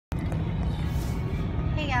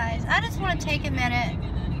I just want to take a minute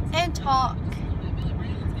and talk.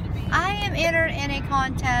 I am entered in a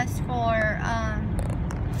contest for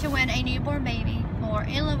to win a newborn baby for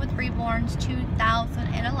In Love with Reborns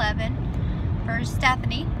 2011 for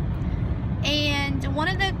Stephanie. And one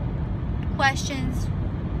of the questions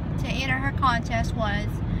to enter her contest was,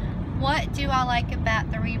 what do I like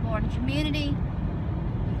about the Reborn community?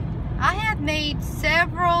 I have made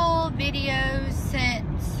several videos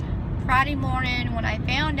since Friday morning when I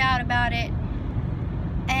found out about it,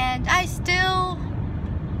 and I still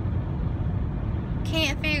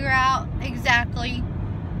can't figure out exactly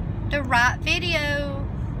the right video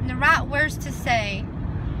and the right words to say,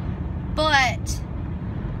 but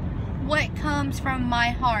what comes from my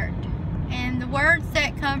heart. And the words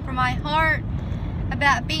that come from my heart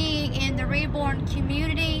about being in the Reborn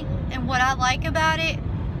community and what I like about it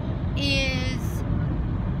is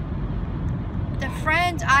the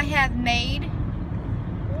friends I have made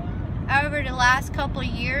over the last couple of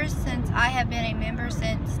years, since I have been a member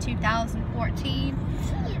since 2014.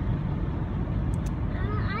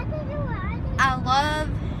 I love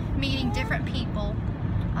meeting different people.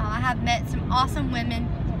 I have met some awesome women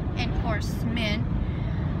and of course men.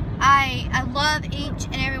 I love each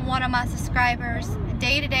and every one of my subscribers.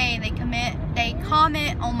 Day to day they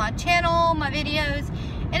comment on my channel, my videos,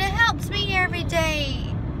 and it helps me every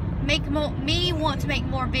day make me want to make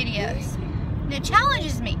more videos. And it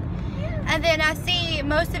challenges me. And then I see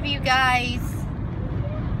most of you guys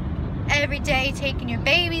every day taking your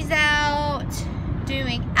babies out,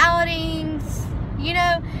 doing outings. You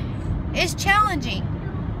know, it's challenging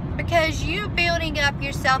because you're building up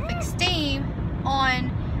your self-esteem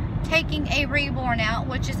on taking a reborn out,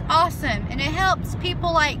 which is awesome, and it helps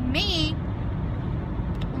people like me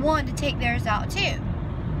want to take theirs out too.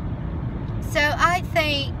 So I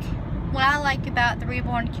think what I like about the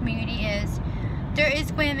Reborn community is there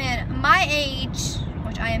is women my age,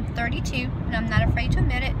 which I am 32 and I'm not afraid to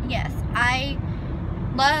admit it. Yes, I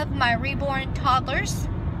love my reborn toddlers,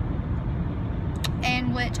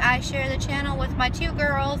 in which I share the channel with my 2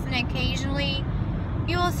 girls, and occasionally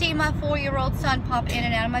you will see my 4-year-old son pop in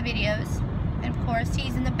and out of my videos. And of course,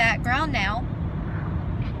 he's in the background now.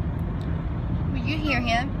 You hear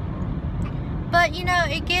him. But you know,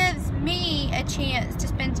 it gives me a chance to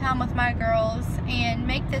spend time with my girls and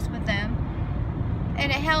make this with them.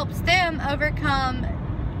 And it helps them overcome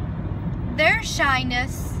their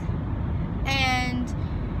shyness, and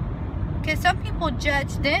because some people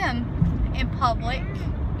judge them in public,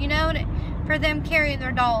 you know, for them carrying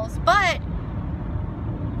their dolls. But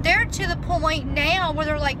they're to the point now where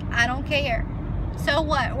they're like, I don't care. So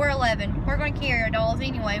what? We're 11. We're going to carry our dolls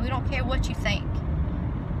anyway. We don't care what you think.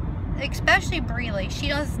 Especially Breeley. She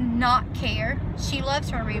does not care. She loves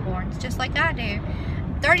her reborns just like I do.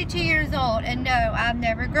 I'm 32 years old, and no, I've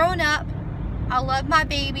never grown up. I love my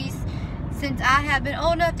babies. Since I have been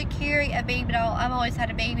old enough to carry a baby doll, I've always had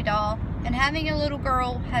a baby doll. And having a little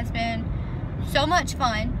girl has been so much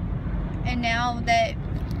fun. And now that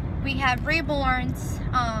we have reborns,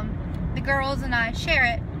 the girls and I share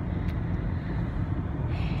it.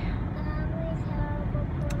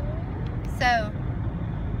 So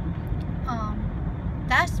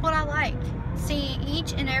that's what I like, seeing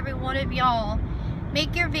each and every one of y'all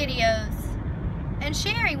make your videos and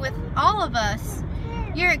sharing with all of us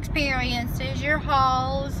your experiences, your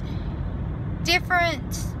hauls,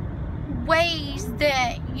 different ways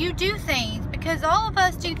that you do things, because all of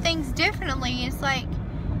us do things differently. It's like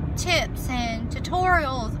tips and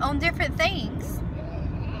tutorials on different things.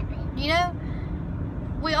 You know,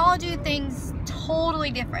 we all do things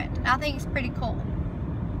totally different. I think it's pretty cool.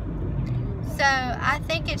 So I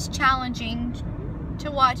think it's challenging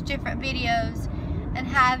to watch different videos and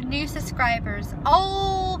have new subscribers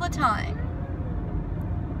all the time.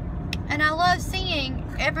 And I love seeing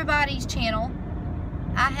everybody's channel.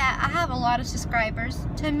 I have a lot of subscribers.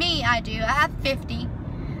 To me, I do. I have 50.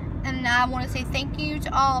 And I want to say thank you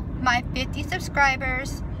to all my 50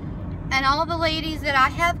 subscribers and all the ladies that I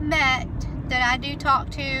have met that I do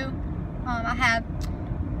talk to. I have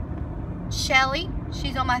Shelly.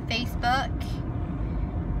 She's on my Facebook.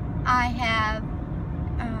 I have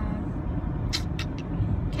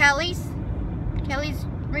Kelly's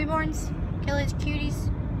Reborns, Kelly's Cuties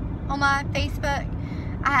on my Facebook.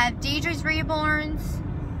 I have Deidre's Reborns.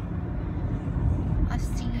 Let's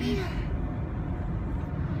see.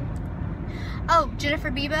 Oh,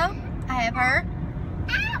 Jennifer Bebo. I have her.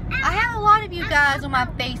 I have a lot of you guys on my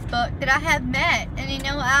Facebook that I have met, and you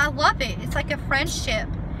know, I love it. It's like a friendship.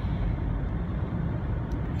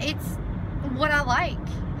 It's what I like.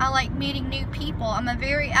 I like meeting new people. I'm a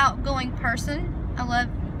very outgoing person. I love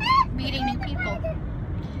meeting new people.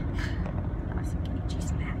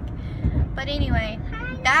 She's back. But anyway,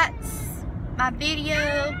 that's my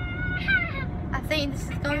video. I think this is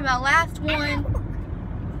going to be my last one.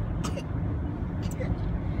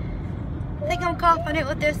 I think I'm confident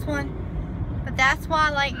with this one. But that's why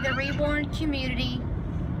I like the Reborn Community.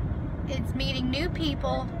 It's meeting new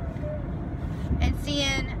people and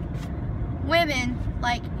seeing women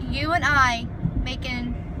like you and I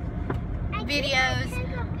making videos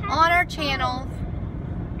on our channel.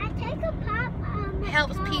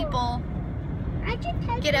 Helps people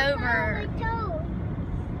get over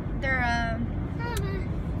they're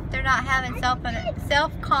not having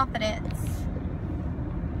self-confidence.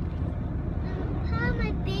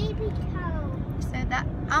 So that,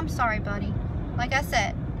 I'm sorry, buddy. Like I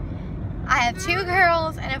said, I have 2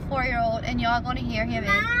 girls and a 4-year-old, and y'all gonna hear him.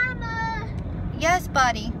 Mama. Yes,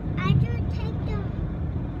 buddy. I do take the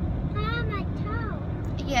my toe.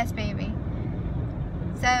 Yes, baby.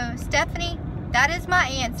 So, Stephanie, that is my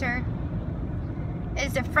answer.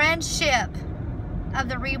 Is the friendship of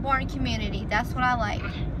the Reborn Community. That's what I like.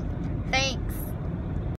 Thanks.